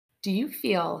Do you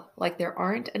feel like there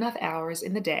aren't enough hours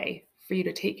in the day for you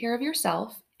to take care of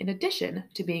yourself in addition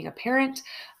to being a parent,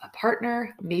 a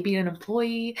partner, maybe an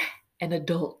employee, an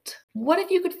adult? What if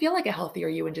you could feel like a healthier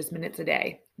you in just minutes a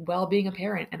day while being a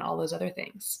parent and all those other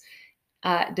things?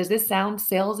 Does this sound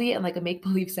salesy and like a make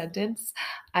believe sentence?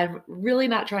 I'm really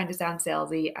not trying to sound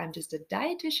salesy. I'm just a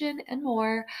dietitian and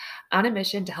more on a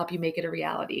mission to help you make it a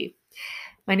reality.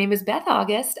 My name is Beth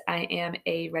August. I am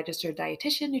a registered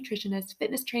dietitian, nutritionist,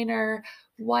 fitness trainer,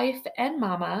 wife, and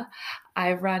mama.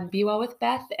 I run Be Well with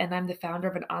Beth, and I'm the founder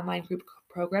of an online group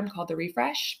program called The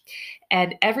Refresh.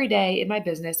 And every day in my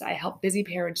business, I help busy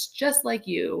parents just like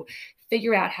you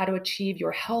figure out how to achieve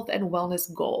your health and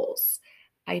wellness goals.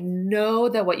 I know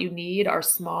that what you need are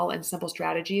small and simple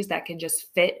strategies that can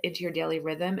just fit into your daily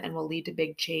rhythm and will lead to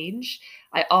big change.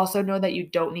 I also know that you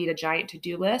don't need a giant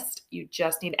to-do list. You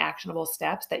just need actionable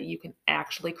steps that you can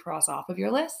actually cross off of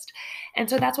your list. And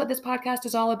so that's what this podcast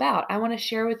is all about. I want to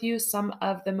share with you some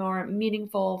of the more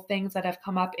meaningful things that have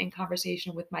come up in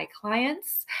conversation with my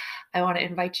clients. I want to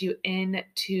invite you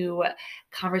into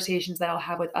conversations that I'll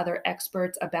have with other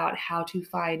experts about how to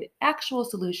find actual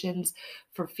solutions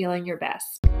for feeling your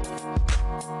best.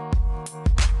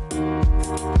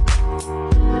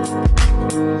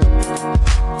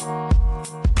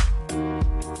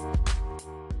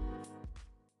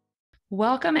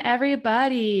 Welcome,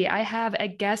 everybody. I have a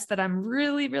guest that I'm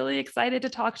really, really excited to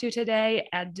talk to today,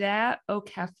 Ada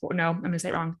Okafor. No, I'm going to say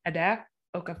it wrong. Ada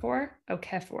Okafor?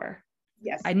 Okafor.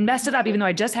 Yes. I messed it up, even though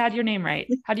I just had your name right.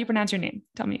 How do you pronounce your name?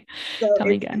 Tell me. So Tell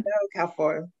me again. Ada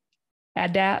Okafor.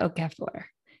 Ada Okafor.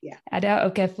 Yeah. Ada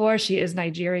Okafor. She is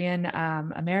Nigerian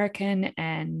American,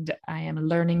 and I am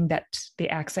learning that the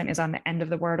accent is on the end of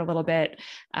the word a little bit.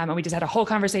 And we just had a whole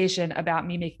conversation about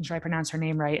me making sure I pronounce her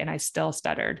name right, and I still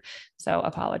stuttered. So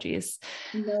apologies.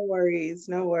 No worries.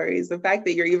 No worries. The fact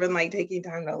that you're even like taking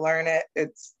time to learn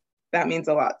it, that means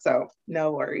a lot. So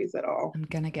no worries at all. I'm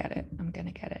gonna get it.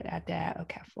 Ada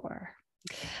Okafor.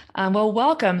 Well,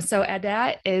 welcome. So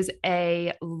Ada is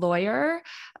a lawyer,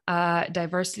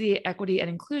 diversity, equity, and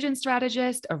inclusion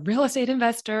strategist, a real estate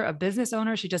investor, a business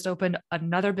owner. She just opened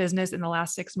another business in the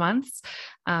last 6 months.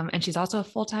 And she's also a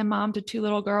full-time mom to 2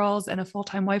 little girls and a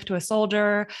full-time wife to a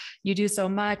soldier. You do so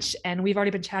much, and we've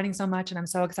already been chatting so much, and I'm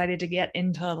so excited to get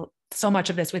into so much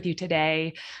of this with you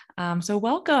today. So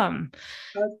welcome.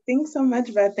 Thanks so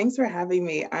much, Beth. Thanks for having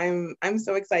me. I'm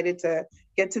so excited to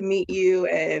get to meet you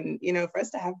and, for us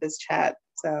to have this chat.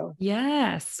 So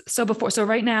yes. So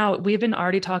right now we've been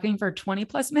already talking for 20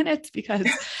 plus minutes because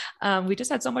we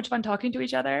just had so much fun talking to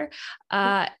each other.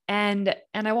 And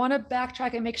I want to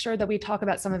backtrack and make sure that we talk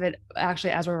about some of it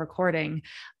actually as we're recording.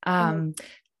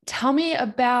 Tell me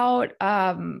about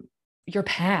your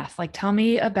path. Like, tell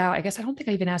me about, I guess I don't think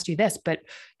I even asked you this, but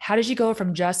how did you go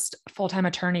from just full-time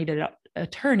attorney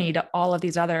to all of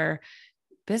these other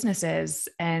businesses,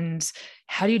 and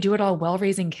how do you do it all while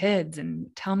raising kids?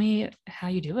 And tell me how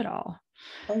you do it all.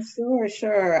 Oh,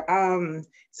 sure.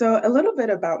 So a little bit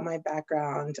about my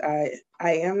background. I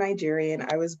am Nigerian.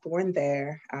 I was born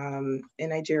there in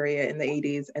Nigeria in the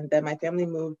 80s, and then my family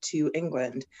moved to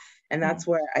England, and that's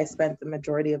where I spent the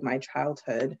majority of my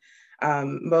childhood.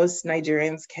 Most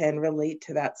Nigerians can relate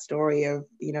to that story of,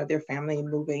 their family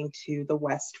moving to the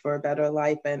West for a better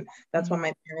life. And that's what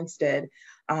my parents did.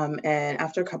 And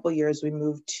after a couple of years, we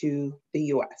moved to the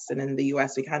US. And in the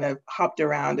US, we kind of hopped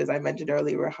around. As I mentioned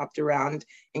earlier, we hopped around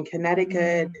in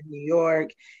Connecticut, in New York,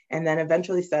 and then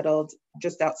eventually settled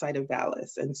just outside of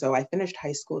Dallas. And so I finished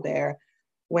high school there,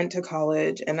 went to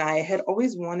college, and I had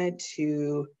always wanted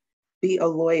to be a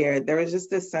lawyer. There was just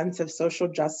this sense of social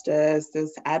justice,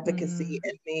 this advocacy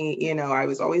in me. I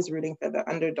was always rooting for the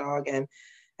underdog, and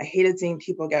I hated seeing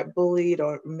people get bullied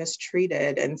or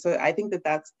mistreated. And so I think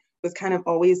that was kind of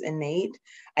always innate.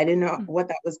 I didn't know what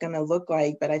that was going to look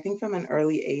like, but I think from an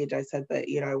early age, I said that,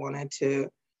 I wanted to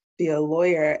be a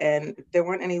lawyer, and there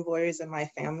weren't any lawyers in my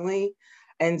family.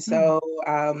 And so,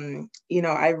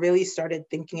 I really started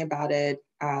thinking about it.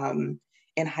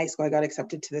 In high school, I got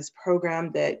accepted to this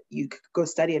program that you could go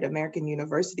study at American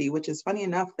University, which is funny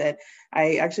enough that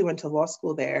I actually went to law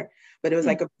school there, but it was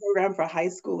like a program for high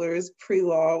schoolers,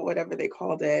 pre-law, whatever they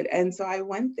called it. And so I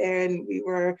went there, and we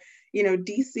were,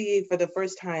 DC for the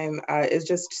first time is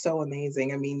just so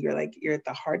amazing. I mean, you're at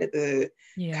the heart of the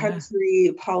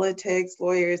country, politics,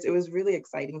 lawyers. It was really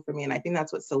exciting for me. And I think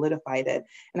that's what solidified it.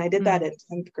 And I did that in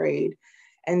 10th grade.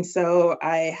 And so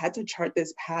I had to chart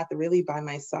this path really by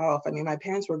myself. I mean, my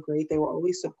parents were great. They were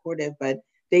always supportive, but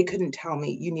they couldn't tell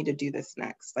me, you need to do this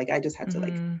next. Like, I just had to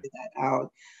figure that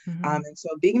out. And so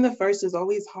being the first is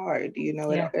always hard.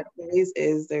 It always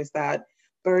is. There's that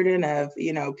burden of,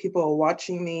 people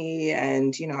watching me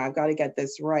and, I've got to get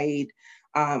this right.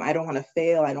 I don't want to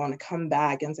fail. I don't want to come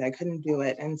back and say I couldn't do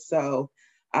it. And so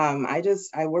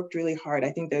I worked really hard.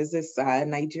 I think there's this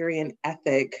Nigerian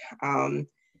ethic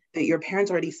that your parents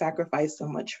already sacrificed so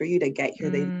much for you to get here.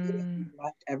 They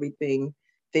left everything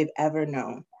they've ever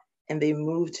known and they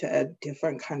moved to a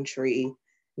different country,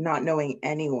 not knowing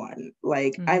anyone.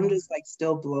 Like, I'm just like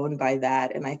still blown by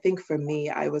that. And I think for me,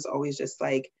 I was always just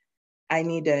like, I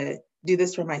need to do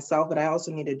this for myself, but I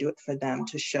also need to do it for them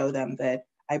to show them that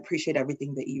I appreciate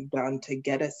everything that you've done to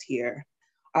get us here.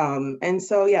 And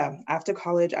so, yeah, after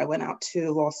college, I went out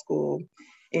to law school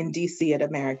in DC at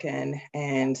American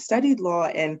and studied law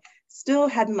and still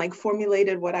hadn't like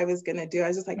formulated what I was going to do. I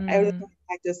was just like, I was going to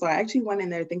practice law. I actually went in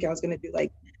there thinking I was going to do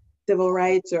like civil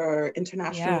rights or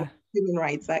international human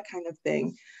rights, that kind of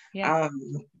thing.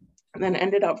 And then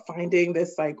ended up finding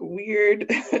this like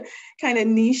weird kind of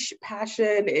niche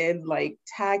passion in like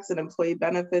tax and employee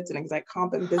benefits and exec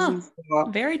comp and business law.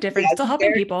 Very different. Still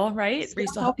helping people, right?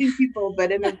 Still helping people,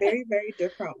 but in a very, very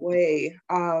different way.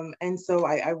 And so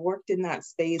I worked in that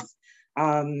space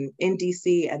in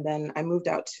DC, and then I moved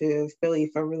out to Philly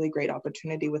for a really great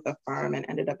opportunity with a firm and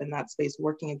ended up in that space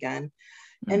working again.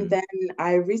 And then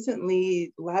I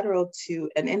recently lateraled to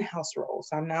an in-house role.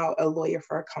 So I'm now a lawyer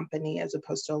for a company as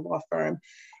opposed to a law firm.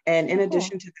 And in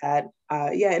addition to that,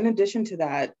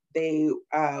 they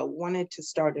wanted to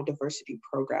start a diversity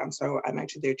program. So I'm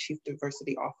actually their chief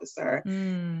diversity officer.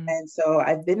 And so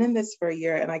I've been in this for a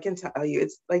year, and I can tell you,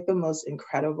 it's like the most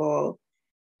incredible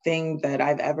thing that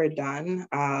I've ever done.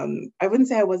 I wouldn't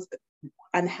say I was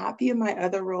unhappy in my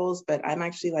other roles, but I'm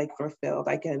actually like fulfilled.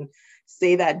 I can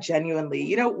say that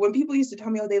genuinely. When people used to tell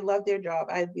me, oh, they love their job,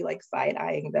 I'd be like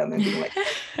side-eyeing them and being like,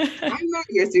 I'm not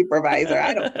your supervisor.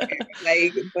 I don't care.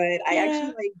 But I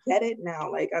actually like get it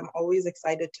now. Like, I'm always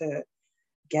excited to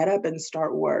get up and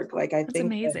start work. Like, I think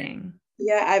amazing.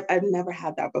 I've never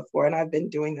had that before. And I've been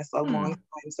doing this a long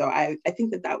time. So I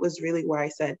think that was really where I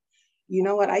said, you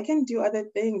know what, I can do other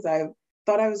things. I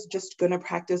thought I was just going to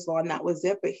practice law and that was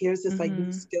it. But here's this like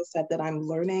new skill set that I'm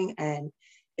learning, and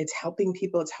it's helping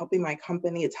people. It's helping my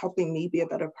company. It's helping me be a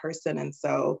better person. And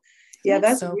so,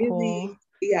 that's so really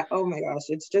cool. Oh my gosh,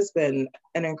 it's just been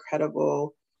an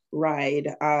incredible ride.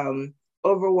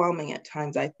 Overwhelming at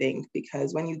times, I think,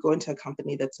 because when you go into a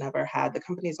company that's never had, the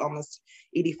company is almost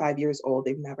 85 years old,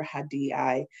 they've never had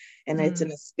DEI, and it's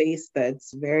in a space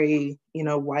that's very,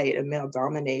 white and male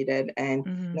dominated, and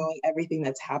knowing everything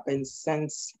that's happened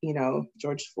since,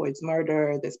 George Floyd's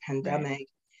murder, this pandemic,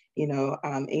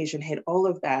 Asian hate, all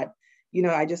of that,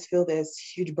 I just feel this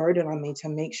huge burden on me to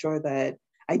make sure that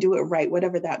I do it right,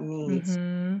 whatever that means.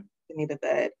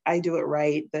 That I do it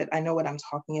right, that I know what I'm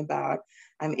talking about.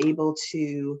 I'm able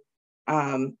to,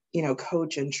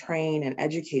 coach and train and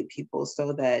educate people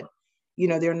so that,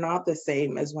 they're not the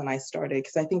same as when I started.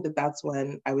 Because I think that that's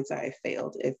when I would say I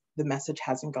failed, if the message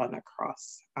hasn't gotten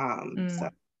across. So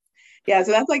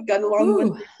that's like a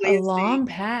long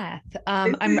path.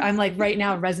 I'm like right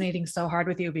now resonating so hard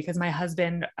with you because my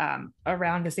husband,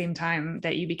 around the same time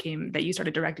that you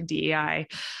started directing DEI,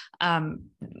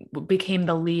 became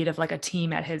the lead of like a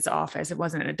team at his office. It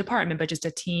wasn't a department, but just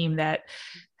a team that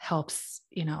helps,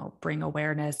 bring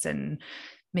awareness and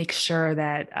make sure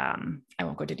that, I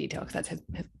won't go into detail because that's his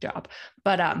job,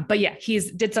 but yeah,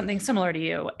 he's did something similar to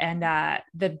you, and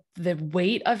the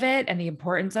weight of it and the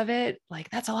importance of it, like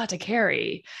that's a lot to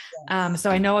carry. So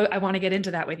I know I want to get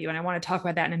into that with you, and I want to talk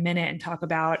about that in a minute and talk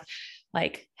about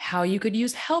like how you could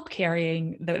use help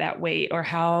carrying that weight, or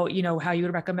how you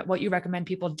would recommend, what you recommend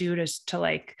people do to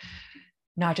like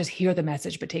not just hear the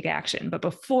message, but take action. But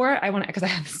before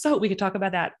we could talk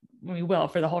about that, we will,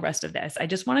 for the whole rest of this. I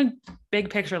just want a big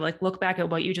picture, like look back at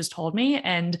what you just told me,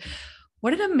 and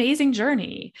what an amazing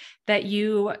journey that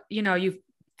you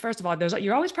first of all,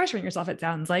 you're always pressuring yourself, it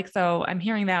sounds like. So I'm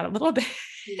hearing that a little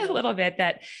bit,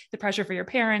 that the pressure for your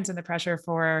parents and the pressure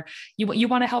for you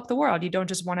want to help the world. You don't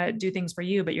just want to do things for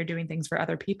you, but you're doing things for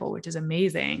other people, which is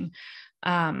amazing.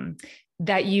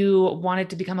 That you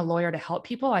wanted to become a lawyer to help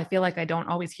people. I feel like I don't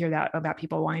always hear that about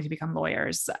people wanting to become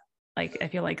lawyers. Like, I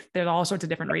feel like there's all sorts of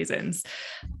different reasons.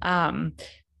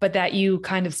 But that you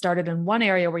kind of started in one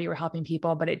area where you were helping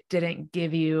people, but it didn't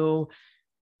give you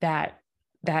that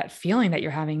feeling that you're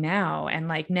having now. And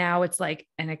like, now it's like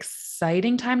an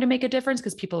exciting time to make a difference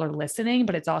because people are listening,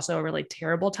 but it's also a really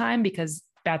terrible time because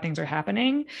bad things are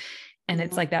happening. And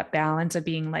it's like that balance of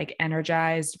being like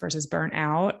energized versus burnt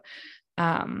out.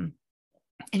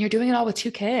 And you're doing it all with 2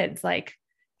 kids, like,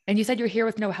 and you said you're here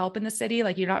with no help in the city.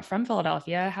 Like, you're not from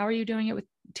Philadelphia. How are you doing it with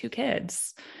 2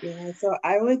 kids? Yeah. So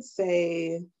I would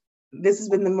say this has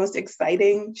been the most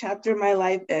exciting chapter of my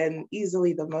life and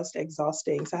easily the most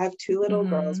exhausting. So I have two little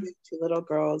girls. We have two little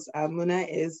girls. Muna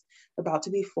is about to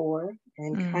be 4,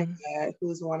 and Kanya,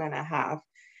 who's 1.5.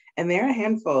 And they're a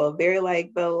handful. They're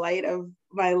like the light of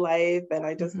my life, and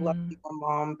I just love being a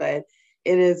mom. But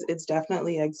it's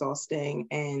definitely exhausting.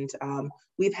 And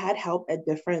we've had help at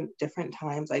different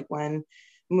times. Like when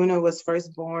Muna was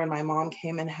first born, my mom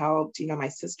came and helped. You know, my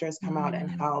sisters come out and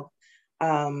help.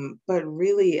 But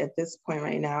really at this point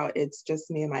right now, it's just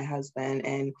me and my husband.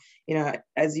 And, you know,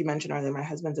 as you mentioned earlier, my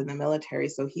husband's in the military,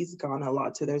 so he's gone a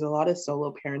lot. So there's a lot of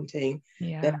solo parenting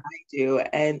that I do.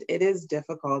 And it is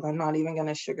difficult. I'm not even going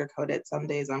to sugarcoat it. Some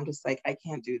days I'm just like, I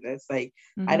can't do this. Like,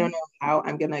 I don't know how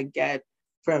I'm going to get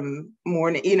from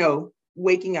morning, you know,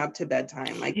 waking up to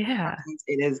bedtime. Like it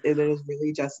is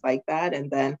really just like that. And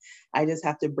then I just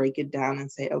have to break it down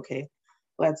and say, okay,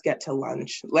 let's get to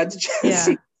lunch. Let's just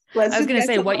I was going to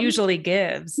say what usually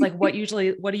gives, like what gives?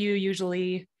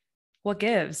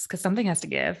 Because something has to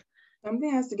give.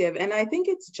 Something has to give. And I think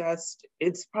it's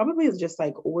probably just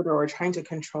like order or trying to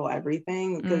control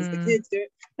everything, because the kids,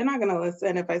 they're not going to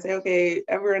listen. If I say, okay,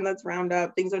 everyone, let's round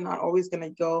up, things are not always going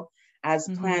to go as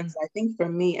planned. So I think for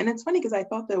me, and it's funny because I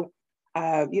thought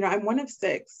that, you know, I'm one of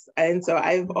 6. And so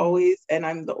I've always, and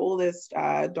I'm the oldest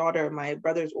daughter, my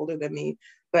brother's older than me.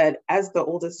 But as the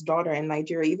oldest daughter in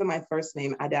Nigeria, even my first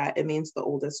name, Ada, it means the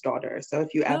oldest daughter. So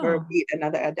if you ever meet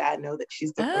another Ada, know that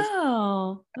she's the first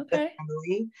of the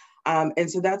family. And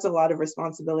so that's a lot of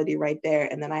responsibility right there.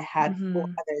 And then I had 4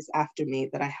 others after me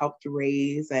that I helped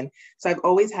raise. And so I've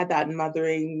always had that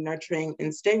mothering, nurturing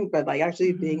instinct, but like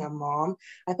actually being a mom,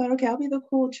 I thought, okay, I'll be the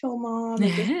cool, chill mom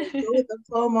and just like, go with the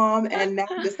flow mom. And now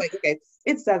I'm just like, okay,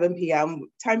 it's 7 p.m.,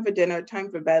 time for dinner,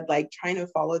 time for bed, like trying to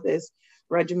follow this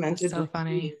regimented routine.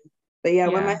 Funny. But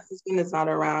when my husband is not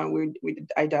around,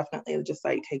 I definitely just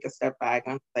like take a step back.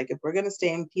 I'm like, if we're gonna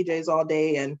stay in PJs all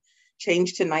day and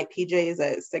change to night PJs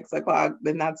at 6 o'clock,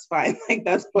 then that's fine. Like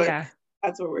that's what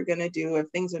we're gonna do if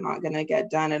things are not gonna get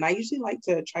done. And I usually like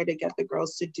to try to get the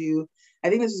girls to do, I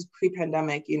think this is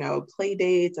pre-pandemic, you know, play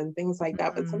dates and things like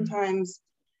that. But sometimes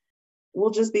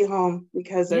we'll just be home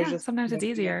because there's just sometimes it's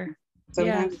easier.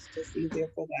 Sometimes it's just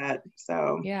easier for that.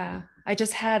 So I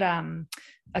just had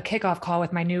a kickoff call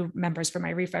with my new members for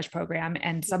my refresh program,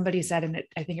 and somebody said, and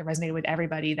I think it resonated with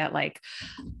everybody, that like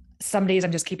some days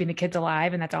I'm just keeping the kids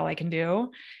alive and that's all I can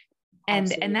do.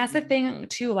 And that's the thing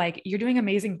too, like you're doing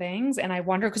amazing things. And I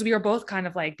wonder, because we were both kind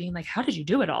of like being like, how did you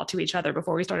do it all, to each other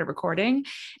before we started recording?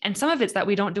 And some of it's that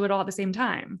we don't do it all at the same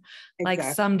time. Like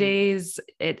some days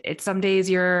some days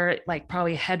you're like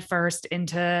probably head first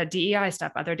into DEI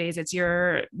stuff. Other days it's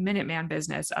your Minuteman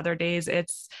business. Other days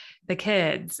it's the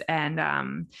kids.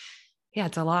 And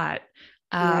it's a lot.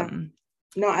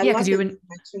 No, I love that you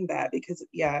mentioned that, because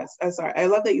sorry, I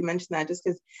love that you mentioned that, just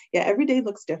because every day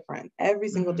looks different. Every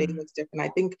single day looks different.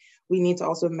 I think we need to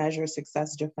also measure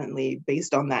success differently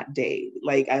based on that day.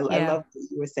 Like I love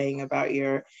what you were saying about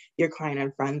your client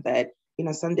and friend, that you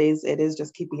know, some days it is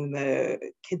just keeping the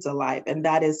kids alive, and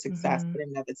that is success in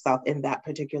and of itself in that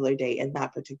particular day, in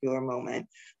that particular moment.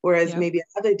 Whereas maybe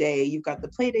another day you've got the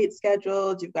play date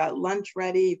scheduled, you've got lunch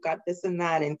ready, you've got this and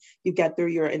that, and you get through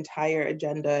your entire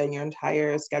agenda and your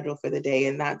entire schedule for the day,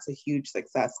 and that's a huge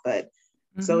success. But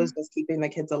so is just keeping the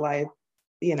kids alive,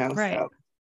 you know. So.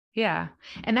 Yeah.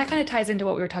 And that kind of ties into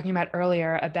what we were talking about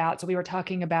earlier so we were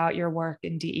talking about your work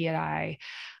in DE&I,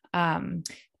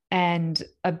 and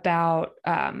about,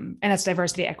 and that's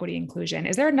diversity, equity, inclusion.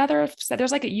 Is there another,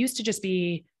 there's like, it used to just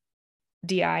be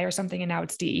DI or something, and now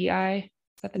it's DEI.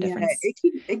 Is that the difference?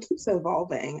 It keeps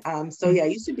evolving.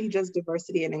 It used to be just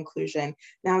diversity and inclusion.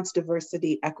 Now it's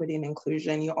diversity, equity, and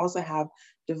inclusion. You also have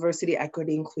diversity,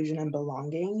 equity, inclusion, and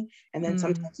belonging. And then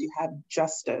sometimes you have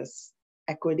justice,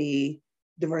 equity,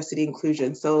 diversity,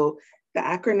 inclusion. So the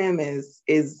acronym is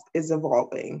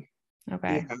evolving.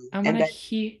 Okay. You know?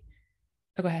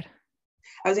 Go ahead.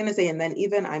 I was going to say, and then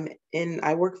even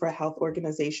I work for a health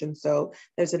organization. So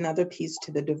there's another piece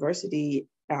to the diversity,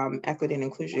 equity, and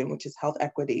inclusion, which is health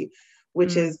equity,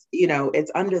 which is, you know,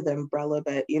 it's under the umbrella,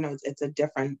 but, you know, it's a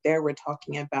different, there we're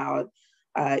talking about,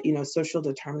 you know, social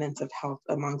determinants of health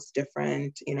amongst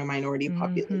different, you know, minority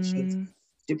populations.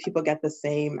 Do people get the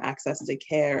same access to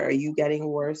care? Are you getting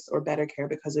worse or better care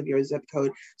because of your zip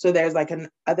code? So there's like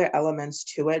other elements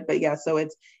to it, but so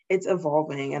it's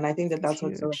evolving. And I think that's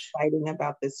what's so exciting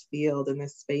about this field and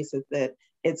this space, is that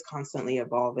it's constantly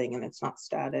evolving and it's not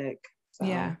static. So.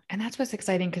 Yeah. And that's what's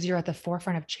exciting, because you're at the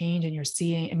forefront of change, and you're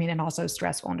seeing, I mean, and also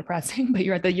stressful and depressing, but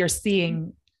you're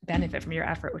seeing benefit from your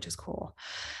effort, which is cool.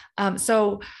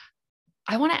 So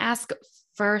I want to ask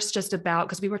first just about,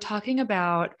 because we were talking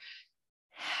about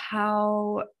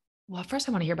how, well, first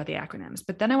I want to hear about the acronyms,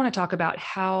 but then I want to talk about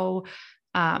how,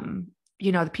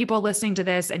 the people listening to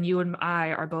this, and you and I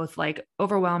are both like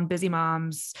overwhelmed, busy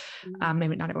moms.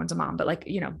 Maybe not everyone's a mom, but like,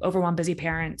 overwhelmed, busy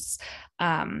parents,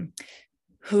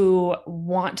 who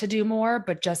want to do more,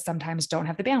 but just sometimes don't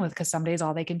have the bandwidth because some days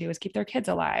all they can do is keep their kids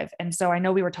alive. And so I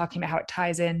know we were talking about how it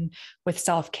ties in with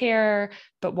self-care,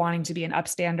 but wanting to be an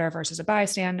upstander versus a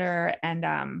bystander. And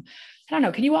I don't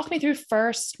know, can you walk me through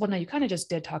first? Well, no, you kind of just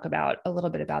did talk about a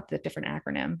little bit about the different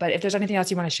acronym, but if there's anything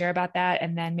else you want to share about that,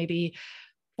 and then maybe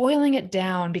boiling it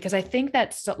down, because I think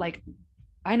that's so, like,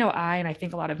 and I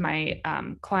think a lot of my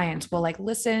clients will like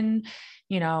listen,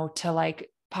 to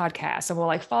like podcasts, and we'll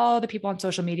like follow the people on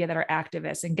social media that are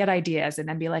activists and get ideas, and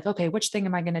then be like, okay, which thing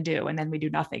am I going to do? And then we do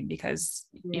nothing because,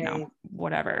 Right.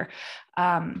 whatever.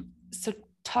 So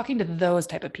talking to those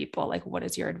type of people, like, what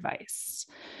is your advice?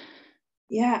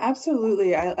 Yeah,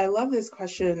 absolutely. I love this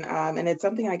question. And it's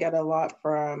something I get a lot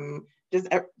from just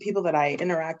people that I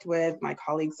interact with, my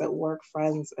colleagues at work,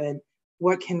 friends, and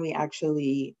what can we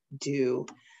actually do?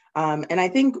 And I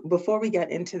think before we get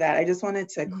into that, I just wanted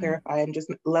to clarify and just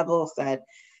level set,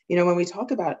 when we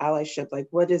talk about allyship, like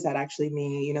what does that actually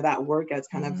mean? That word gets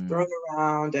kind of thrown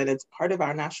around and it's part of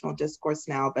our national discourse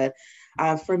now. But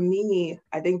for me,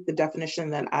 I think the definition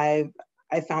that I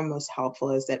found most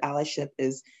helpful is that allyship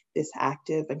is this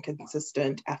active and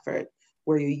consistent effort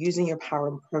where you're using your power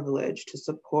and privilege to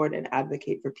support and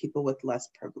advocate for people with less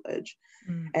privilege.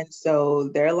 And so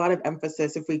there are a lot of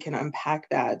emphasis, if we can unpack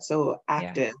that. So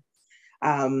active,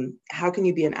 how can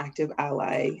you be an active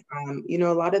ally?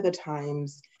 A lot of the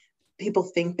times people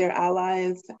think they're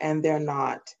allies and they're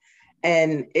not.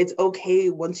 And it's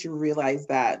okay once you realize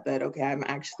that, okay, I'm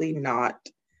actually not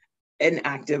an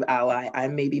active ally, I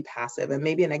may be passive. And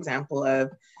maybe an example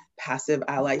of passive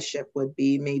allyship would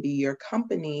be maybe your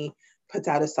company puts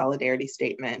out a solidarity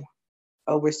statement.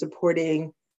 Oh, we're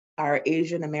supporting our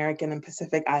Asian American and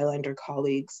Pacific Islander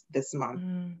colleagues this month,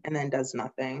 and then does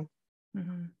nothing.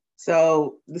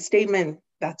 So the statement,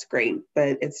 that's great,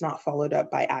 but it's not followed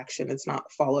up by action. It's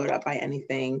not followed up by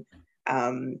anything,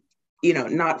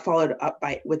 not followed up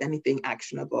with anything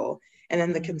actionable. And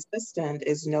then the consistent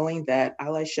is knowing that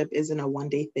allyship isn't a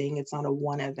one-day thing. It's not a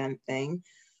one-event thing.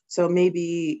 So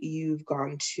maybe you've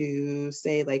gone to,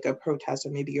 say, like a protest,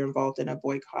 or maybe you're involved in a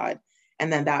boycott,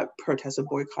 and then that protest or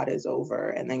boycott is over.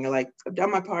 And then you're like, I've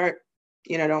done my part,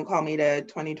 don't call me to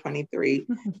 2023.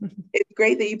 It's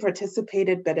great that you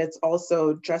participated, but it's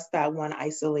also just that one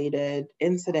isolated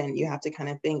incident. You have to kind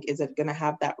of think, is it going to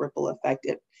have that ripple effect?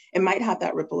 It might have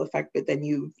that ripple effect, but then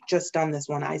you've just done this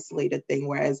one isolated thing.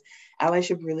 Whereas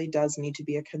allyship really does need to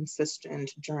be a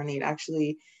consistent journey. It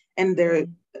actually, and there are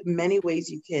many ways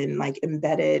you can like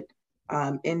embed it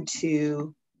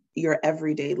into your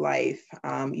everyday life,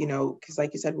 because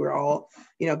like you said, we're all,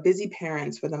 busy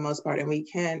parents for the most part, and we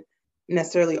can't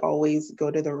necessarily always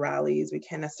go to the rallies. We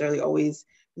can't necessarily always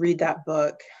read that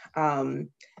book.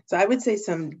 So I would say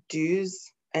some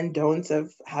do's and don'ts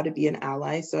of how to be an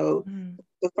ally. So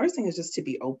the first thing is just to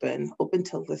be open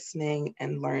to listening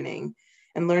and learning.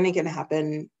 And learning can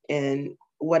happen in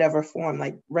whatever form.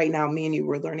 Like right now, me and you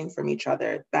were learning from each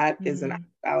other. That is an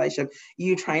allyship.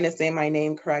 You trying to say my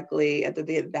name correctly at the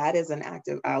beginning, that is an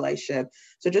active allyship.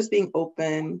 So just being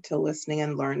open to listening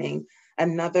and learning.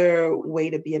 Another way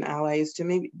to be an ally is to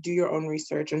maybe do your own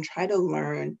research and try to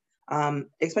learn,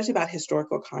 especially about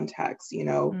historical context.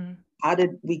 How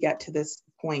did we get to this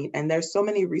point? And there's so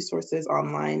many resources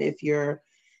online. If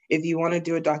you want to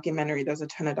do a documentary, there's a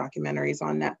ton of documentaries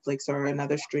on Netflix or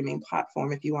another streaming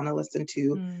platform. If you want to listen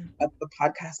to a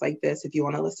podcast like this, if you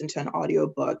want to listen to an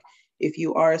audiobook, if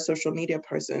you are a social media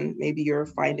person, maybe you're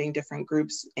finding different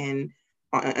groups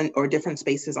or different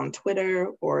spaces on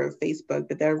Twitter or Facebook,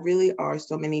 but there really are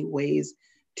so many ways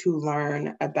to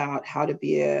learn about how to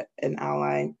be an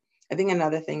ally. I think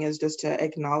another thing is just to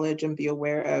acknowledge and be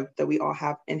aware of that we all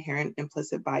have inherent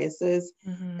implicit biases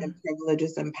and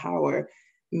privileges and power.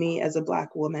 Me as a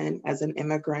Black woman, as an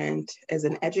immigrant, as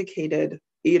an educated,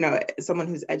 someone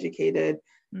who's educated,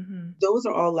 those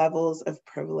are all levels of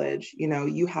privilege.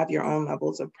 You have your own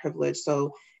levels of privilege.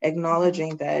 So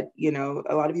acknowledging that,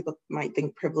 a lot of people might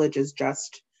think privilege is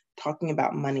just talking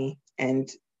about money and,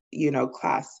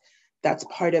 class. That's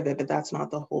part of it, but that's not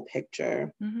the whole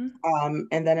picture. And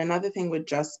then another thing would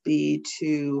just be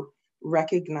to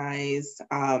recognize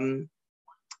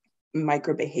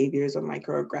micro behaviors or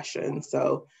microaggressions.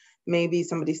 So maybe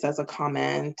somebody says a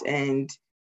comment and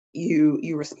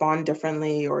you respond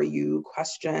differently, or you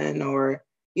question, or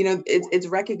it's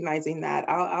recognizing that.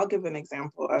 I'll give an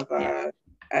example of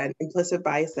an implicit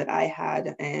bias that I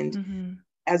had, and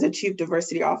as a chief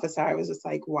diversity officer, I was just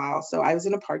like, wow. So I was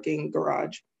in a parking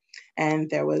garage, and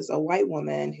there was a white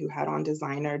woman who had on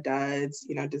designer duds,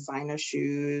 designer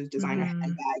shoes, designer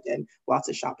handbag, and lots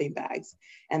of shopping bags.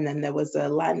 And then there was a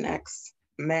Latinx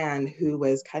man who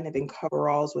was kind of in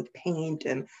coveralls with paint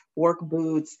and work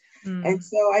boots. And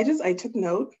so I took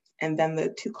note, and then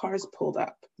the two cars pulled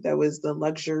up. There was the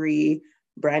luxury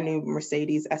brand new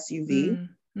Mercedes SUV,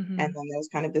 and then there was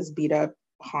kind of this beat up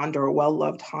Honda, or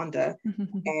well-loved Honda.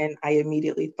 And I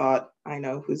immediately thought, I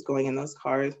know who's going in those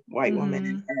cars, white woman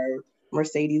in her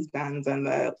Mercedes Benz, and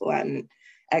the Latin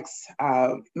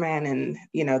man in,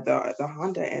 the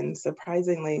Honda. And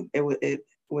surprisingly, it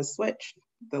was switched.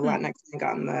 The Latinx man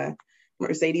got in the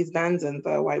Mercedes Benz, and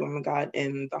the white woman got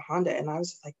in the Honda. And I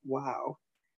was just like, wow,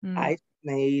 I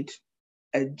made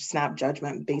a snap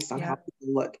judgment based on how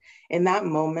people look. In that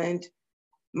moment,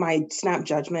 my snap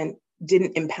judgment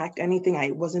didn't impact anything. I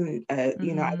wasn't, I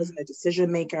wasn't a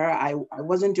decision maker. I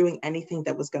wasn't doing anything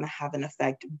that was going to have an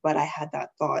effect, but I had that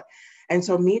thought. And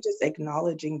so me just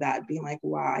acknowledging that, being like,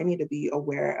 wow, I need to be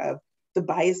aware of the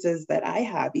biases that I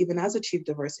have, even as a chief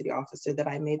diversity officer, that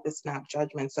I made the snap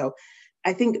judgment. So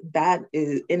I think that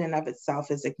is, in and of itself,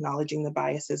 is acknowledging the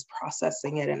biases,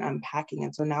 processing it, and unpacking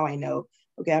it. So now I know,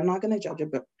 okay, I'm not going to judge a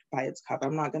book by its cover.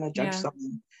 I'm not going to judge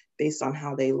someone based on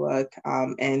how they look.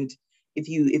 And if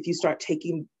you start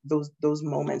taking those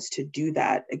moments to do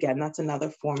that, again, that's another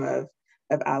form of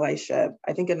allyship.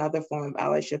 I think another form of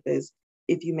allyship is,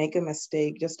 if you make a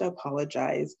mistake, just to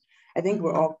apologize. I think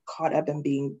we're all caught up in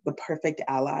being the perfect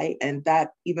ally, and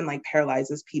that even like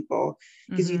paralyzes people,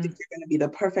 because you think you're going to be the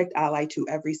perfect ally to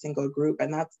every single group,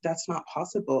 and that's not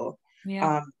possible.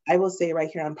 I will say right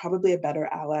here, I'm probably a better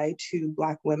ally to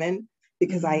Black women,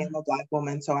 because I am a Black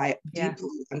woman. So I deeply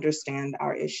understand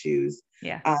our issues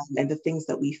and the things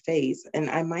that we face. And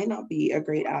I might not be a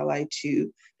great ally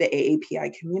to the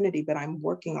AAPI community, but I'm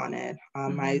working on it.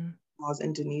 My mom's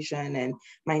Indonesian and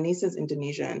my niece is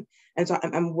Indonesian. And so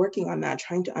I'm working on that,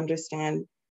 trying to understand,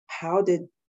 how did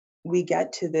we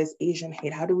get to this Asian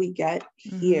hate? How do we get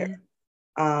here?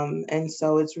 And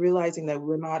so it's realizing that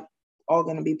we're not all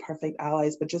going to be perfect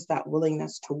allies, but just that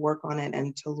willingness to work on it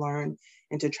and to learn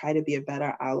and to try to be a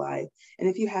better ally. And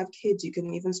if you have kids, you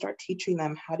can even start teaching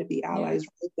them how to be allies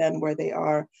with them where they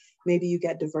are. Maybe you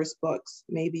get diverse books.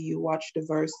 Maybe you watch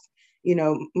diverse,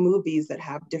 movies that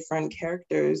have different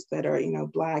characters that are,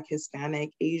 Black,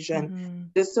 Hispanic,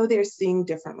 Asian, just so they're seeing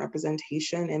different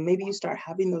representation. And maybe you start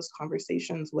having those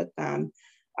conversations with them.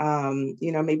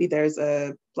 Maybe there's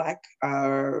a Black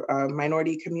or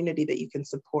minority community that you can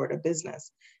support, a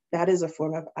business. That is a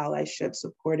form of allyship,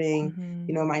 supporting,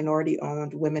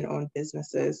 minority-owned, women-owned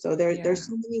businesses. So there's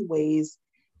so many ways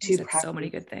to practice. So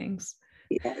many good things.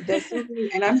 Yeah, there's so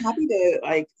many, and I'm happy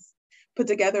to put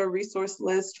together a resource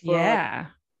list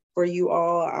for you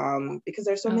all, because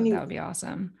there's so many. That would be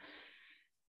awesome.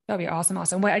 That would be awesome.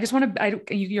 Awesome. Wait, I just want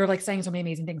to, you're saying so many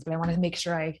amazing things, but I want to make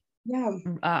sure I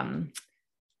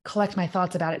collect my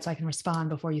thoughts about it so I can respond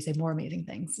before you say more amazing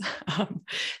things.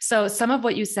 So some of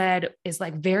what you said is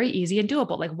very easy and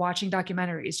doable, like watching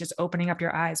documentaries, just opening up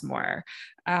your eyes more,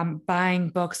 buying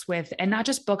books and not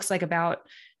just books about,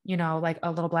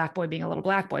 a little Black boy being a little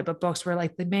Black boy, but books where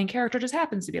the main character just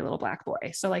happens to be a little Black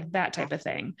boy. So that type of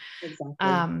thing. Exactly.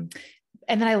 And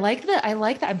then I like that.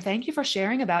 And thank you for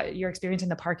sharing about your experience in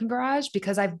the parking garage,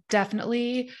 because I've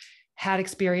definitely had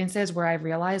experiences where I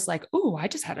realized oh, I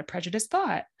just had a prejudiced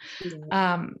thought.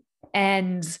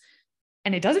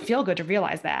 And it doesn't feel good to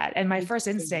realize that. And my first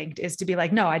instinct is to be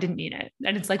no, I didn't mean it.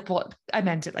 And it's well, I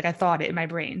meant it. I thought it in my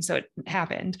brain. So it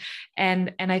happened.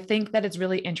 And I think that it's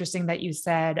really interesting that you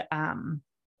said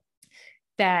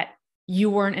that you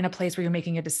weren't in a place where you're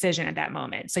making a decision at that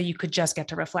moment. So you could just get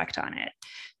to reflect on it.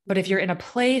 But if you're in a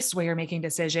place where you're making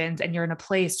decisions, and you're in a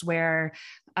place where,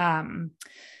 I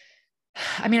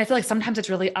feel like sometimes it's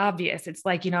really obvious. It's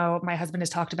my husband has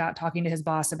talked about talking to his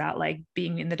boss about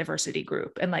being in the diversity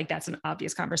group, and that's an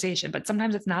obvious conversation, but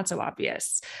sometimes it's not so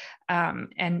obvious,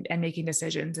 and making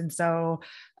decisions. And so,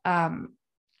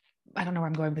 I don't know where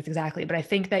I'm going with exactly, but I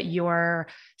think that you're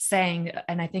saying,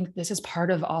 and I think this is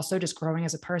part of also just growing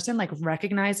as a person,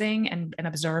 recognizing and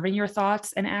observing your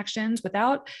thoughts and actions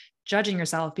without judging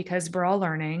yourself, because we're all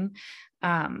learning.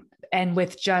 And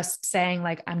with just saying,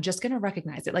 I'm just going to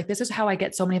recognize it. This is how I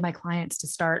get so many of my clients to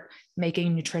start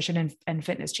making nutrition and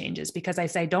fitness changes, because I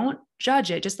say, don't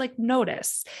judge it, just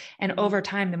notice. And over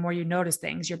time, the more you notice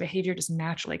things, your behavior just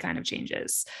naturally kind of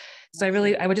changes. So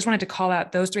I just wanted to call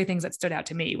out those three things that stood out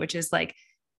to me, which is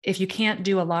if you can't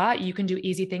do a lot, you can do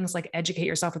easy things like educate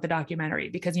yourself with a documentary,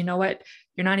 because you know what,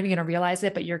 you're not even going to realize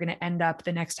it, but you're going to end up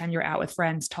the next time you're out with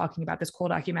friends talking about this cool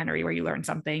documentary where you learn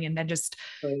something, and then just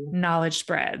knowledge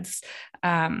spreads.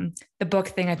 The book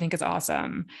thing I think is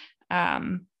awesome.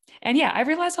 And yeah, I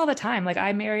realized all the time, like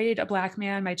I married a Black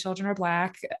man, my children are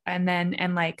Black,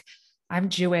 and like I'm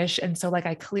Jewish. And so like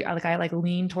I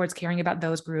lean towards caring about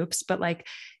those groups, but like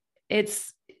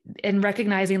it's in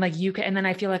recognizing like you can, and then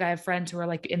I feel like I have friends who are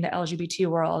like in the LGBT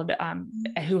world,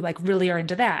 who like really are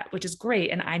into that, which is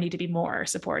great. And I need to be more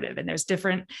supportive, and there's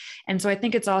different. And so I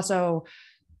think it's also,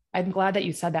 I'm glad that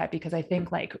you said that, because I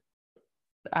think like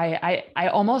I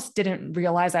almost didn't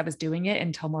realize I was doing it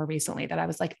until more recently, that I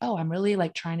was like, oh, I'm really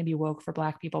like trying to be woke for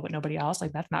Black people, but nobody else.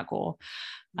 Like, that's not cool.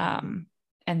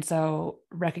 And so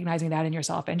recognizing that in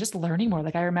yourself and just learning more.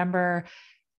 Like I remember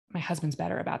my husband's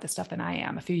better about this stuff than I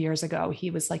am. A few years ago, he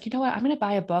was like, you know what, I'm going to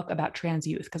buy a book about trans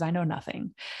youth, because I know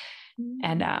nothing.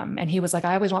 And he was like,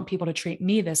 I always want people to treat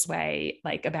me this way.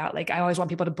 Like about like, I always want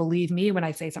people to believe me when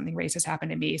I say something racist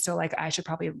happened to me. So like, I should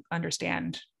probably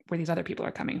understand where these other people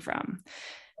are coming from.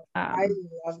 I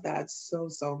love that so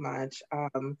much.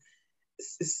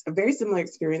 It's a very similar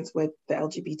experience with the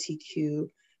LGBTQ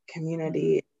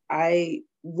community. I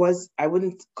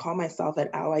wouldn't call myself an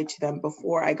ally to them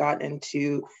before I got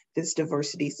into this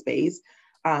diversity space.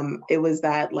 It was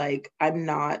that like, I'm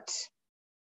not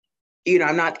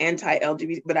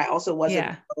anti-LGBT, but I also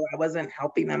wasn't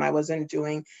helping them. I wasn't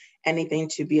doing anything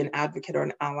to be an advocate or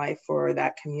an ally for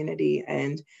that community.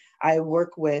 And I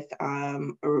work with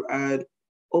an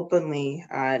openly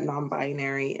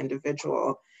non-binary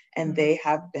individual, and they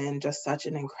have been just such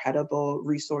an incredible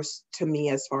resource to me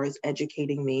as far as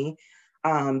educating me.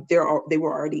 They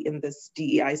were already in this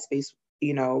DEI space,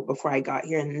 before I got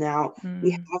here, and now we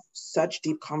have such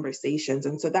deep conversations.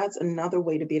 And so that's another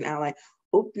way to be an ally,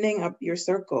 opening up your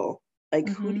circle. Like,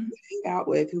 who do you hang out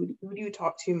with? Who do you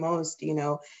talk to most?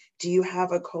 Do you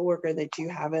have a coworker that you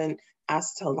haven't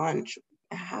asked to lunch?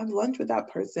 Have lunch with that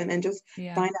person and just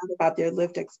find out about their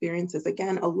lived experiences.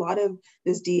 Again, a lot of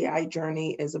this DEI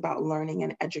journey is about learning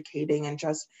and educating and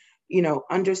just,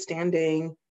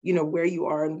 understanding, where you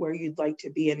are and where you'd like to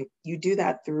be. And you do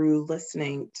that through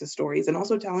listening to stories and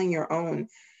also telling your own,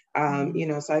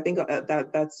 so I think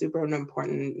that's super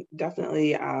important.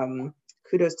 Definitely,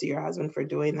 kudos to your husband for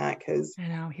doing that, because I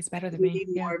know he's better than me. We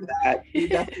need more of that. We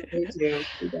definitely do.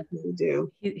 We definitely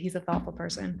do. He's a thoughtful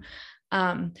person.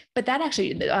 But that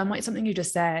actually, something you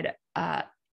just said,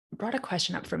 brought a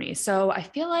question up for me. So I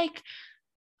feel like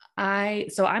I'm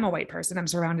a white person. I'm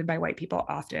surrounded by white people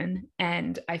often.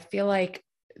 And I feel like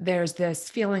there's this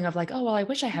feeling of like, oh, well, I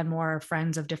wish I had more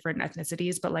friends of different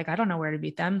ethnicities, but like, I don't know where to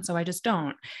meet them. So I just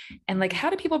don't. And like, how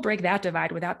do people break that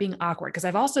divide without being awkward? Because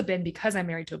I've also been, because I'm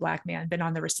married to a Black man, been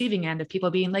on the receiving end of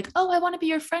people being like, oh, I want to be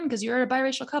your friend because you're a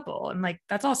biracial couple. And like,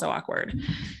 that's also awkward.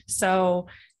 So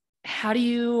how do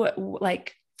you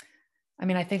like, I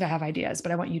mean, I think I have ideas,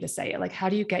 but I want you to say it. Like, how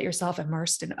do you get yourself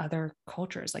immersed in other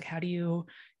cultures? Like, how do you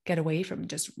get away from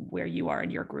just where you are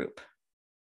in your group?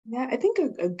 Yeah, I think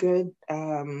a good,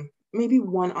 maybe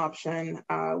one option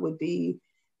would be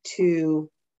to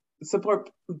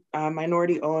support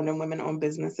minority-owned and women-owned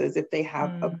businesses if they have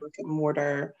a brick and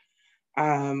mortar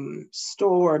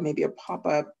store, maybe a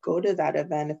pop-up. Go to that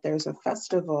event. If there's a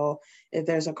festival, if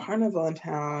there's a carnival in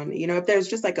town, if there's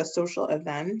just like a social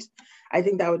event, I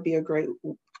think that would be a great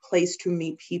place to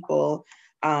meet people.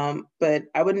 But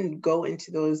I wouldn't go into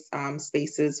those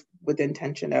spaces with the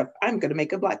intention of, I'm going to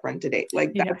make a Black friend today.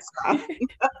 Like, that's not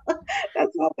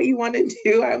what you want to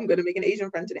do. I'm going to make an Asian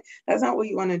friend today. That's not what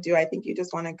you want to do. I think you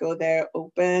just want to go there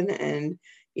open and,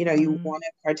 you want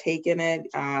to partake in it.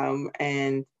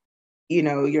 And,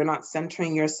 you're not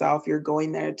centering yourself. You're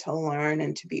going there to learn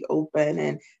and to be open.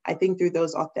 And I think through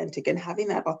those authentic and having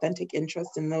that authentic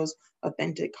interest in those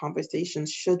authentic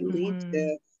conversations should lead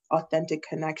to authentic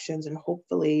connections and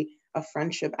hopefully a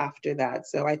friendship after that.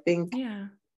 So I think,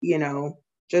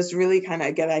 just really kind of,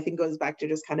 again, I think goes back to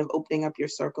just kind of opening up your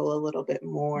circle a little bit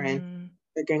more and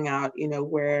figuring out,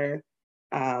 where,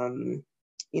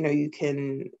 you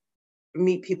can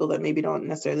meet people that maybe don't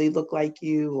necessarily look like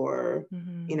you or,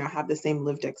 have the same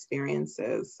lived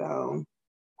experiences. So.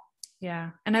 Yeah.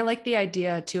 And I like the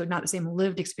idea too, not the same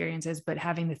lived experiences, but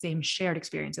having the same shared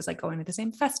experiences, like going to the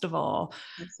same festival.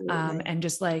 And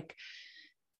just like,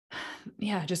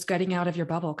 just getting out of your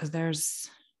bubble. Cause there's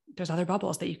other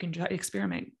bubbles that you can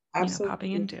experiment,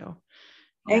 popping into.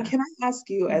 Yeah. And can I ask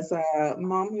you, as a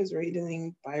mom who's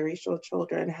raising biracial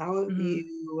children, how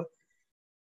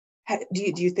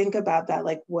do you think about that,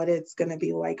 like what it's going to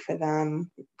be like for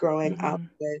them growing up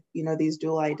Mm-hmm. with, these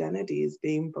dual identities,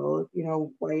 being both,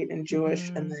 white and Jewish,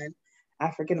 and Mm-hmm. then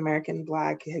African American,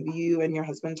 Black? Have you and your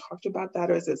husband talked about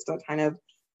that, or is it still kind of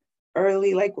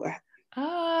early? Like,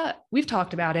 We've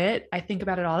talked about it. I think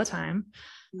about it all the time.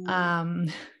 mm, Um,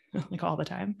 like all the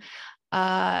time.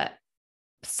 Uh,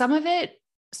 some of it,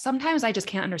 sometimes I just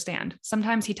can't understand.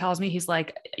 Sometimes he tells me, he's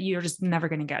like, you're just never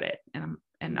going to get it. And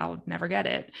I'll never get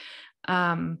it.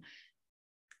 Um,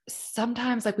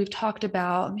 Sometimes like we've talked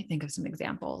about, let me think of some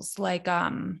examples. Like,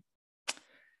 I'm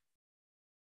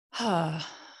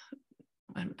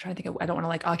trying to think of, I don't want to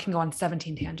like, I can go on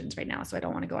 17 tangents right now. So I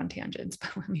don't want to go on tangents,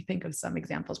 but let me think of some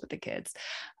examples with the kids.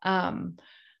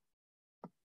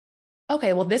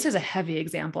 Okay, well, this is a heavy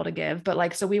example to give, but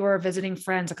like, so we were visiting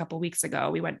friends a couple of weeks ago.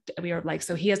 We were like,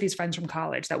 so he has these friends from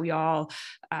college that we all,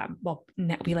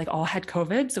 we like all had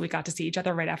COVID. So we got to see each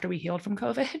other right after we healed from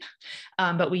COVID.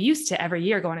 But we used to every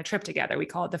year go on a trip together. We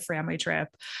call it the family trip.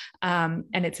 And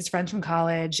it's his friends from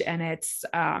college, and it's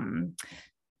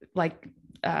like,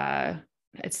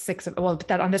 it's six of, well,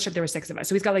 that on this trip there were six of us.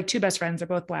 So he's got like two best friends. They're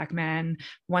both Black men.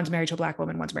 One's married to a Black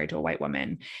woman, one's married to a white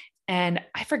woman. And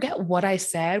I forget what I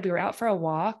said. We were out for a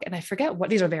walk, and I forget what,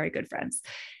 these are very good friends.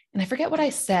 And I forget what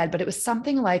I said, but it was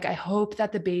something like, I hope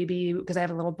that the baby, because I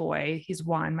have a little boy, he's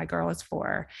 1, my girl is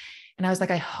 4. And I was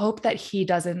like, I hope that he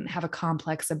doesn't have a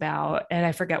complex about, and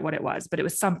I forget what it was, but it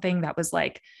was something that was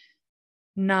like,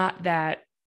 not that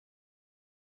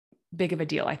big of a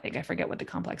deal. I think I forget what the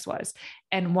complex was.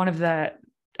 And one of the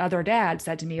other dads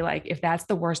said to me, like, if that's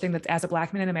the worst thing that's, as a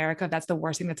Black man in America, if that's the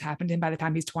worst thing that's happened to him by the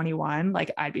time he's 21,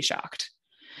 like I'd be shocked.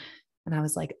 And I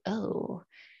was like, oh.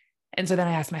 And so then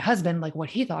I asked my husband like what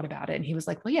he thought about it. And he was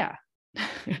like, well, yeah.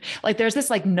 Like there's this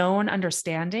like known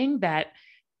understanding that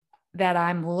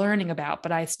I'm learning about,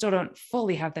 but I still don't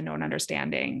fully have the known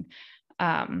understanding.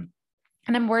 And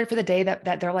I'm worried for the day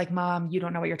that they're like, Mom, you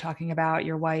don't know what you're talking about.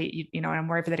 You're white, and I'm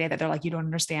worried for the day that they're like, you don't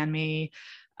understand me.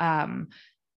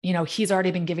 He's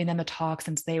already been giving them the talk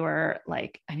since they were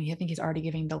like, I think he's already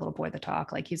giving the little boy the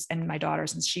talk. Like and my daughter,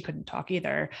 since she couldn't talk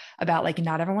either, about like,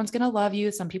 not everyone's going to love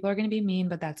you. Some people are going to be mean,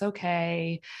 but that's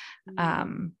okay.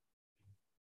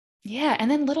 Yeah.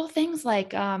 And then little things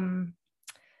like her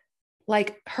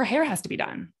hair has to be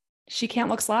done. She can't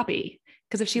look sloppy,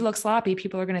 because if she looks sloppy,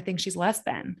 people are going to think she's less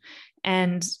than.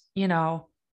 And,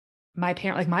 my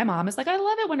parent, like my mom is like, I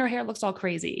love it when her hair looks all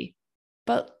crazy,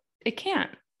 but it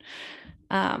can't.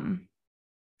 I'm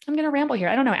going to ramble here.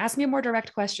 I don't know. Ask me a more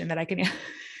direct question that I can.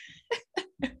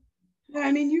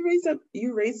 I mean, you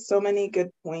raised so many good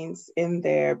points in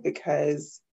there,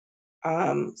 because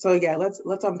so yeah,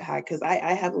 let's unpack, because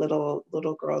I have little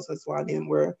girls as well, and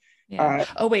we're Yeah.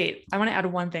 Oh, wait, I want to add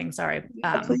one thing. Sorry.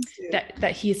 please do.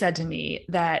 That he said to me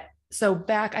that, so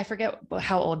back, I forget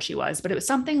how old she was, but it was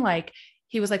something like,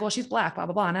 he was like, well, she's Black, blah,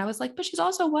 blah, blah. And I was like, but she's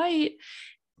also white.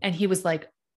 And he was like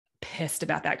pissed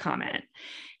about that comment.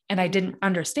 And I didn't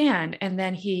understand. And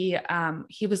then he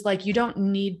was like, you don't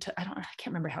need to, I can't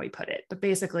remember how he put it, but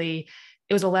basically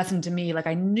it was a lesson to me. Like,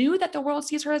 I knew that the world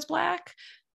sees her as Black,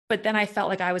 but then I felt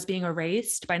like I was being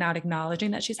erased by not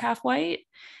acknowledging that she's half white.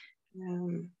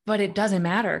 But it doesn't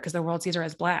matter, because the world sees her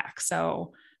as Black.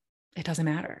 So it doesn't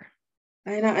matter.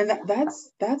 I know. And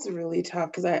that's really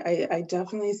tough, because I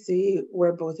definitely see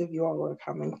where both of you all are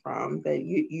coming from, that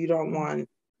you don't want,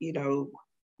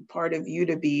 part of you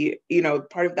to be,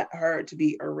 part of her to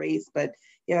be erased. But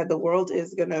yeah, the world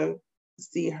is going to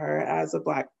see her as a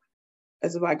Black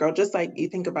girl. Just like you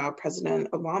think about President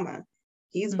Obama,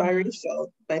 he's biracial,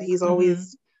 but he's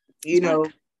always,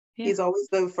 he's always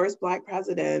the first Black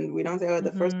president. We don't say,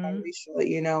 the first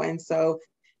biracial, and so,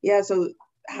 yeah, so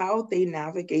how they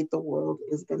navigate the world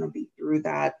is going to be through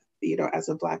that, as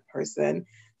a Black person.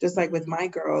 Just like with my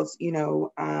girls,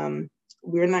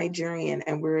 we're Nigerian,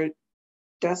 and we're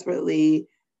desperately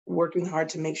working hard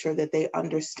to make sure that they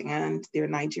understand their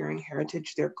Nigerian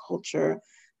heritage, their culture,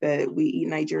 that we eat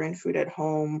Nigerian food at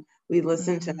home. We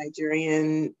listen to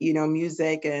Nigerian,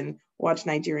 music, and watch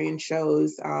Nigerian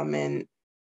shows, and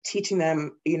teaching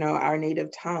them, our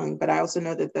native tongue. But I also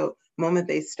know that the moment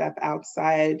they step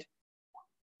outside,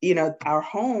 our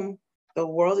home, the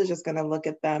world is just going to look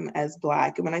at them as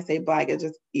Black. And when I say Black, it's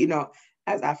just,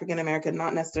 as African American,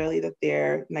 not necessarily that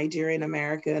they're Nigerian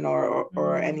American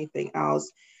or anything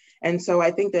else. And so I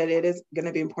think that it is going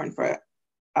to be important for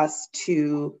us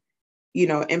to,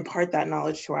 impart that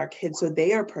knowledge to our kids, so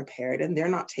they are prepared and they're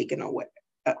not taken away,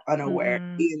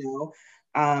 unaware.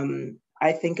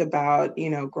 I think about,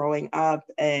 growing up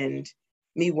and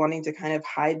me wanting to kind of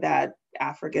hide that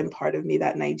African part of me,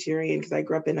 that Nigerian, because I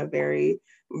grew up in a very,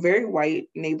 very white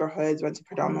neighborhoods, went to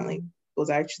predominantly schools.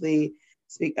 Actually,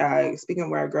 speaking of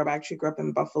where I grew up, I actually grew up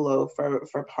in Buffalo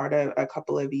for part of a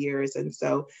couple of years. And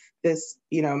so this,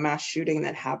 mass shooting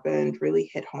that happened really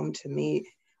hit home to me,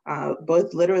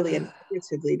 both literally and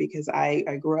figuratively, because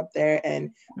I grew up there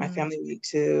and my family went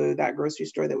to that grocery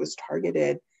store that was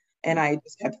targeted. And I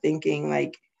just kept thinking,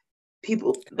 like,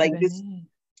 people like this,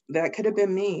 that could have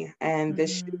been me. And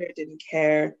this shooter didn't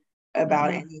care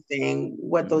about anything,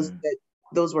 what those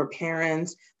were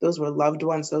parents, those were loved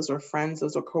ones, those were friends,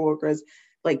 those were coworkers,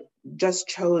 like just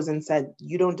chose and said,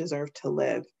 you don't deserve to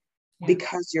live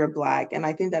because you're Black. And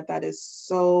I think that is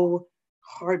so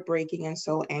heartbreaking and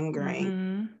so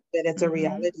angering that it's a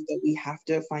reality that we have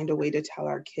to find a way to tell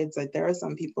our kids that there are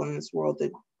some people in this world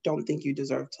that don't think you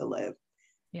deserve to live.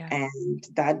 Yeah. And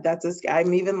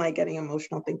I'm even like getting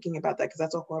emotional thinking about that, because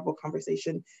that's a horrible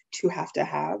conversation to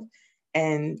have.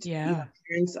 And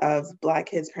parents of Black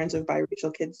kids, parents of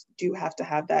biracial kids do have to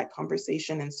have that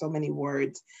conversation in so many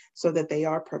words so that they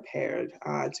are prepared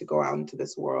to go out into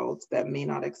this world that may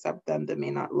not accept them, that may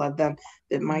not love them,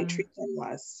 that might treat them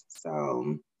less.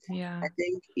 So I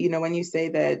think, when you say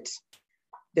that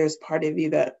there's part of you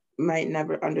that might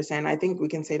never understand, I think we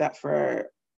can say that for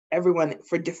everyone,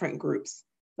 for different groups.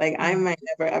 Like I might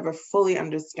never ever fully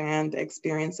understand the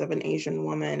experience of an Asian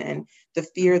woman and the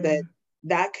fear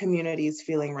that community is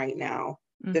feeling right now.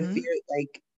 The fear,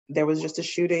 like there was just a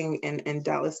shooting in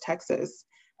Dallas, Texas,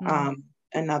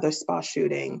 another spa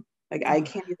shooting. Like I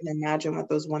can't even imagine what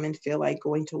those women feel like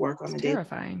going to work on a day,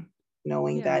 terrifying,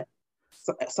 knowing that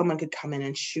someone could come in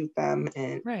and shoot them.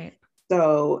 And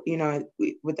so,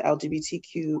 with the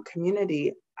LGBTQ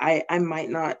community, I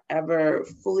might not ever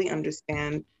fully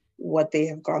understand what they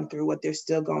have gone through, what they're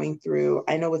still going through.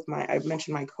 I know I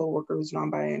mentioned my coworker who's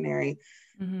non-binary.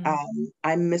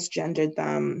 I misgendered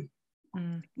them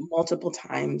multiple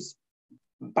times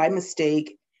by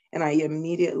mistake. And I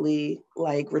immediately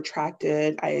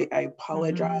retracted. I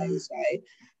apologized.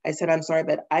 I said, I'm sorry,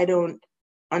 but I don't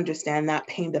understand that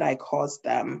pain that I caused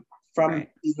them from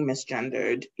being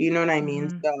misgendered. You know what I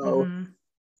mean? So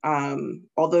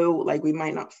although we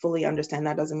might not fully understand,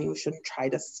 that doesn't mean we shouldn't try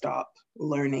to stop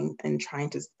learning and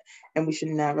and we should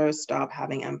never stop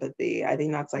having empathy. I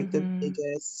think that's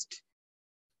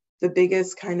the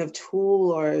biggest kind of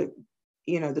tool, or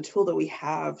the tool that we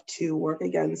have to work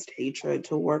against hatred,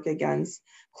 to work against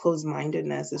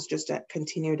closed-mindedness, is just to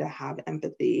continue to have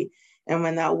empathy. And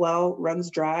when that well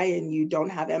runs dry and you don't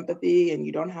have empathy and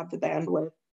you don't have the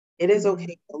bandwidth, it is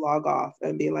okay to log off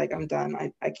and be like, I'm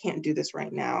done. I can't do this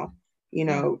right now.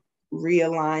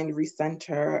 Realign,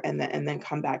 recenter, and then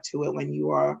come back to it when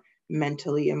you are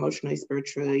mentally, emotionally,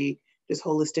 spiritually, just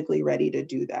holistically ready to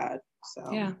do that.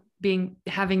 So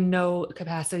having no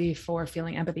capacity for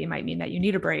feeling empathy might mean that you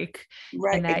need a break,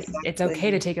 and that it's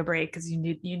okay to take a break, because you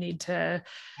need to,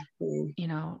 you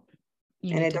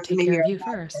need to take care of you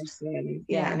first. And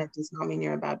it does not mean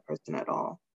you're a bad person at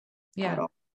all. At all.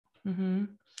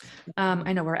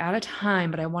 I know we're out of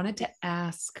time, but I wanted to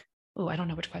ask, I don't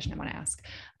know which question I want to ask.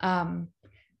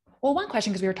 Well, one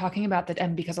question, because we were talking about that,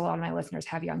 and because a lot of my listeners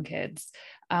have young kids,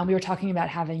 we were talking about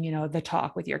having, the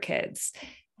talk with your kids.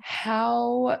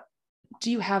 How do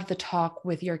you have the talk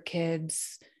with your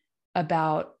kids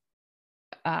about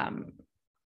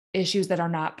issues that are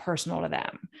not personal to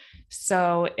them?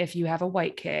 So if you have a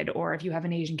white kid, or if you have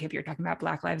an Asian kid, you're talking about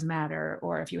Black Lives Matter,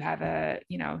 or if you have a,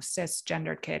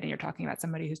 cisgendered kid and you're talking about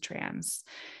somebody who's trans,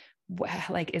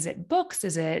 is it books?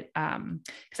 Is it,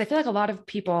 because I feel like a lot of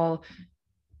people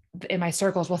in my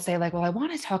circles will say well, I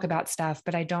want to talk about stuff,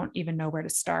 but I don't even know where to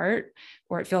start,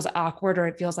 or it feels awkward, or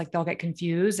it feels like they'll get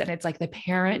confused. And it's like the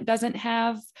parent doesn't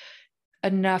have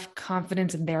enough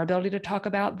confidence in their ability to talk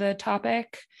about the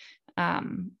topic,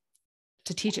 to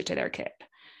teach it to their kid.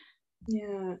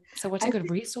 Yeah. So what's a good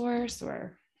resource?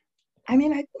 Or I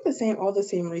think all the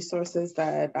same resources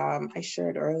that I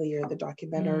shared earlier, the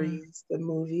documentaries, the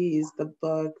movies, the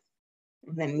book,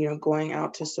 and then, going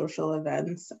out to social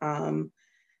events.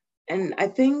 And I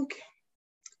think,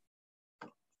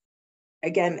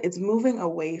 again, it's moving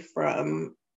away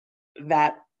from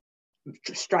that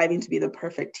striving to be the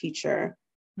perfect teacher.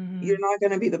 You're not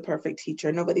going to be the perfect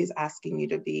teacher. Nobody's asking you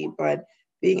to be, but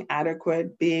being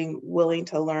adequate, being willing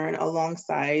to learn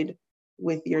alongside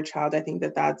with your child, I think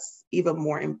that's even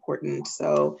more important.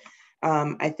 So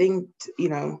I think,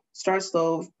 start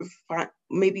slow.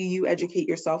 Maybe you educate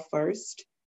yourself first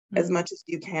as much as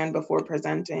you can before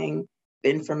presenting the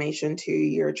information to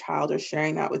your child or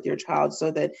sharing that with your child,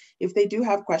 so that if they do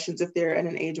have questions, if they're at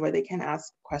an age where they can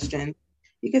ask questions,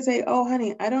 you could say, oh,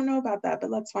 honey, I don't know about that,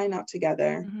 but let's find out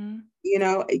together. Mm-hmm. You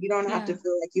don't have to Yeah.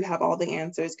 feel like you have all the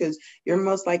answers because you're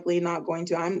most likely not going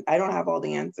to. I don't have all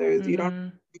the answers. You don't.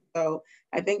 Mm-hmm. So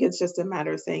I think it's just a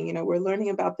matter of saying, we're learning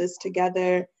about this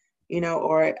together,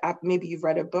 or maybe you've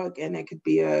read a book and it could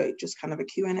be a just kind of a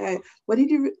Q&A. What did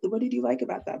you like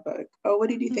about that book? Oh, what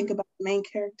did you think about the main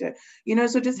character?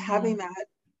 So just having that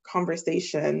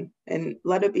conversation and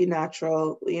let it be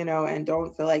natural, and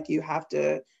don't feel like you have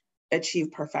to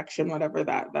achieve perfection, whatever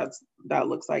that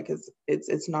looks like, because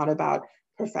it's not about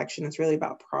perfection. It's really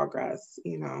about progress.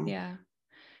 Yeah.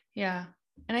 Yeah.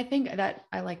 And I think that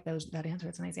I like that answer.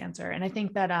 It's a nice answer. And I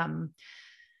think that,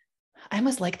 I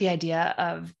almost like the idea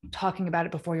of talking about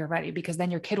it before you're ready, because then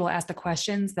your kid will ask the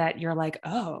questions that you're like,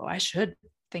 oh, I should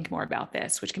think more about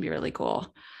this, which can be really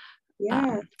cool.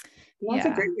 Yeah. That's a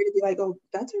Yeah. great way to be like, oh,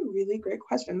 that's a really great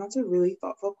question. That's a really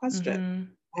thoughtful question. Mm-hmm.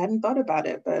 I hadn't thought about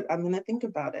it, but I'm going to think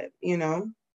about it, Yeah.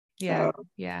 So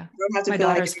Yeah. you don't have to My feel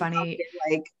like daughter's funny.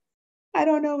 like, I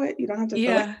don't know it. You don't have to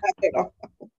feel like Yeah. that at all.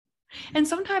 And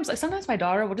sometimes my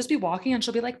daughter will just be walking and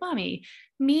she'll be like, Mommy,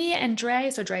 me and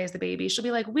Dre, so Dre is the baby, she'll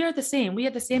be like, we're the same. We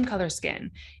have the same color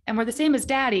skin and we're the same as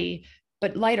daddy,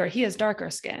 but lighter. He has darker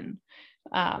skin.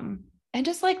 And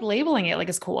just like labeling it like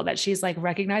is cool that she's like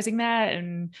recognizing that.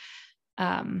 And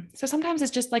so sometimes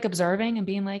it's just like observing and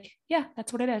being like, yeah,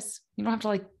 that's what it is. You don't have to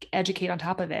like educate on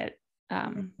top of it.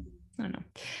 I don't know.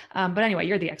 But anyway,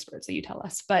 you're the expert, so you tell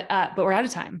us, but we're out of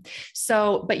time.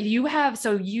 So you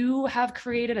have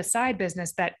created a side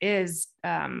business that is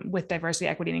with diversity,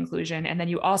 equity, and inclusion. And then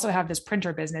you also have this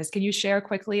printer business. Can you share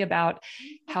quickly about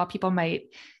how people might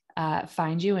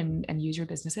find you and use your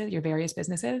businesses, your various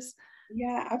businesses?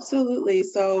 Yeah, absolutely.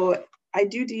 So I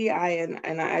do DEI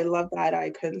and I love that.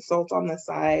 I consult on the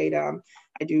side.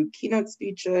 I do keynote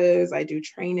speeches. I do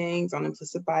trainings on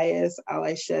implicit bias,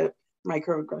 allyship,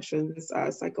 microaggressions,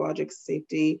 psychological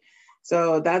safety.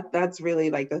 So that's really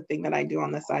like the thing that I do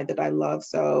on the side that I love.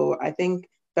 So I think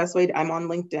I'm on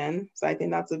LinkedIn. So I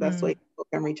think that's the best way people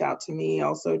can reach out to me.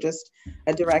 Also just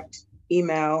a direct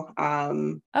email.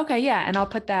 Okay. Yeah. And I'll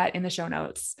put that in the show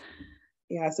notes.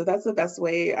 Yeah, so that's the best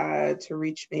way to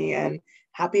reach me, and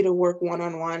happy to work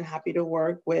one-on-one, happy to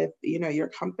work with, your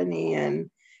company and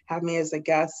have me as a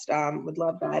guest. Would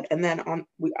love that. And then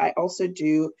I also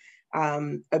do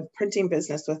a printing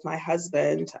business with my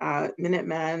husband,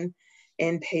 Minuteman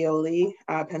in Paoli,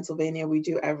 Pennsylvania. We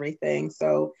do everything.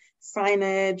 So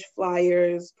signage,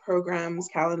 flyers, programs,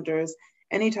 calendars,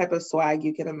 any type of swag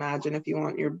you can imagine. If you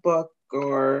want your book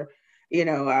or,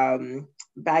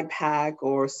 backpack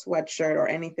or sweatshirt or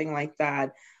anything like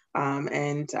that.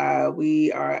 And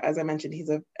we are, as I mentioned,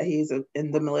 he's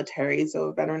in the military, so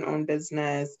a veteran-owned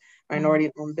business,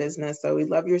 minority-owned business. So we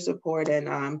love your support,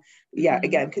 and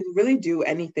again, can really do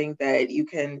anything that you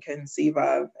can conceive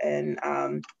of. And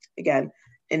again,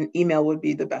 an email would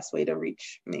be the best way to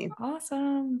reach me.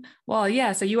 Awesome. Well,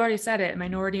 yeah. So you already said it,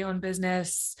 minority-owned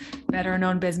business,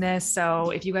 veteran-owned business.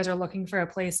 So if you guys are looking for a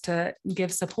place to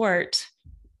give support,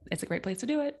 it's a great place to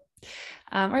do it.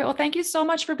 All right. Well, thank you so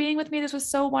much for being with me. This was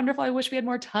so wonderful. I wish we had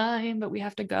more time, but we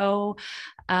have to go.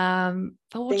 But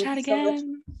we'll chat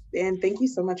again. And thank you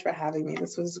so much for having me.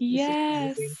 This was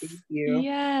amazing. Thank you.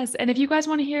 Yes. And if you guys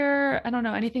want to hear, I don't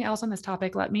know, anything else on this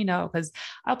topic, let me know. Because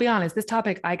I'll be honest, this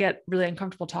topic, I get really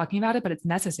uncomfortable talking about it, but it's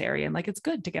necessary. And like, it's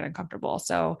good to get uncomfortable.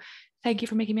 So thank you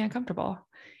for making me uncomfortable.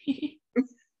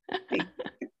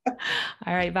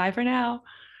 All right. Bye for now.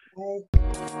 Bye.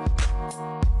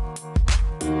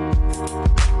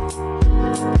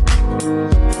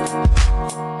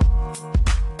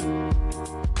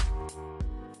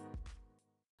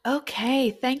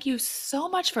 Okay, thank you so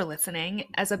much for listening.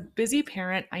 As a busy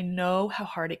parent, I know how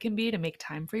hard it can be to make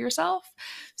time for yourself.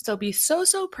 So be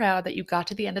so proud that you got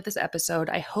to the end of this episode.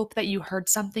 I hope that you heard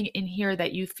something in here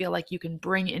that you feel like you can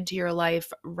bring into your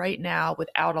life right now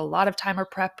without a lot of time or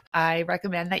prep. I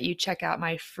recommend that you check out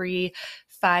my free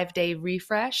 5-day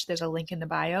refresh. There's a link in the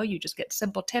bio. You just get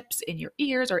simple tips in your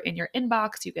ears or in your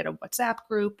inbox. You get a WhatsApp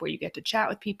group where you get to chat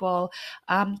with people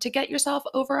to get yourself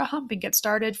over a hump and get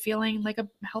started feeling like a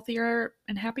healthier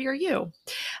and happier you.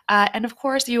 And of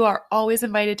course, you are always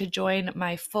invited to join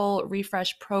my full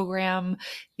refresh program,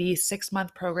 the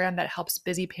 6-month program that helps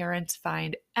busy parents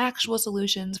find actual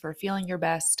solutions for feeling your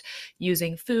best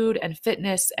using food and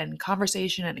fitness and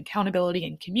conversation and accountability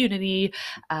and community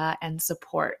and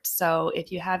support. So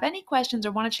if you have any questions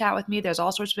or want to chat with me, there's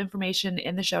all sorts of information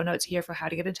in the show notes here for how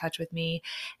to get in touch with me.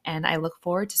 And I look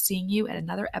forward to seeing you at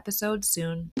another episode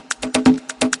soon.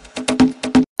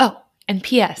 Oh, and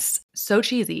P.S., so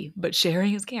cheesy, but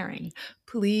sharing is caring.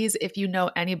 Please, if you know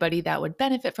anybody that would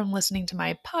benefit from listening to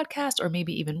my podcast or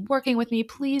maybe even working with me,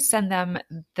 please send them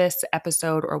this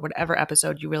episode or whatever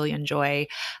episode you really enjoy,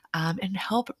 and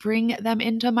help bring them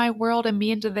into my world and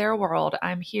me into their world.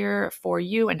 I'm here for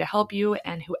you and to help you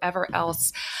and whoever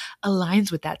else aligns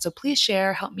with that. So please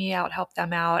share, help me out, help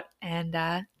them out. And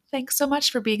thanks so much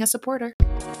for being a supporter.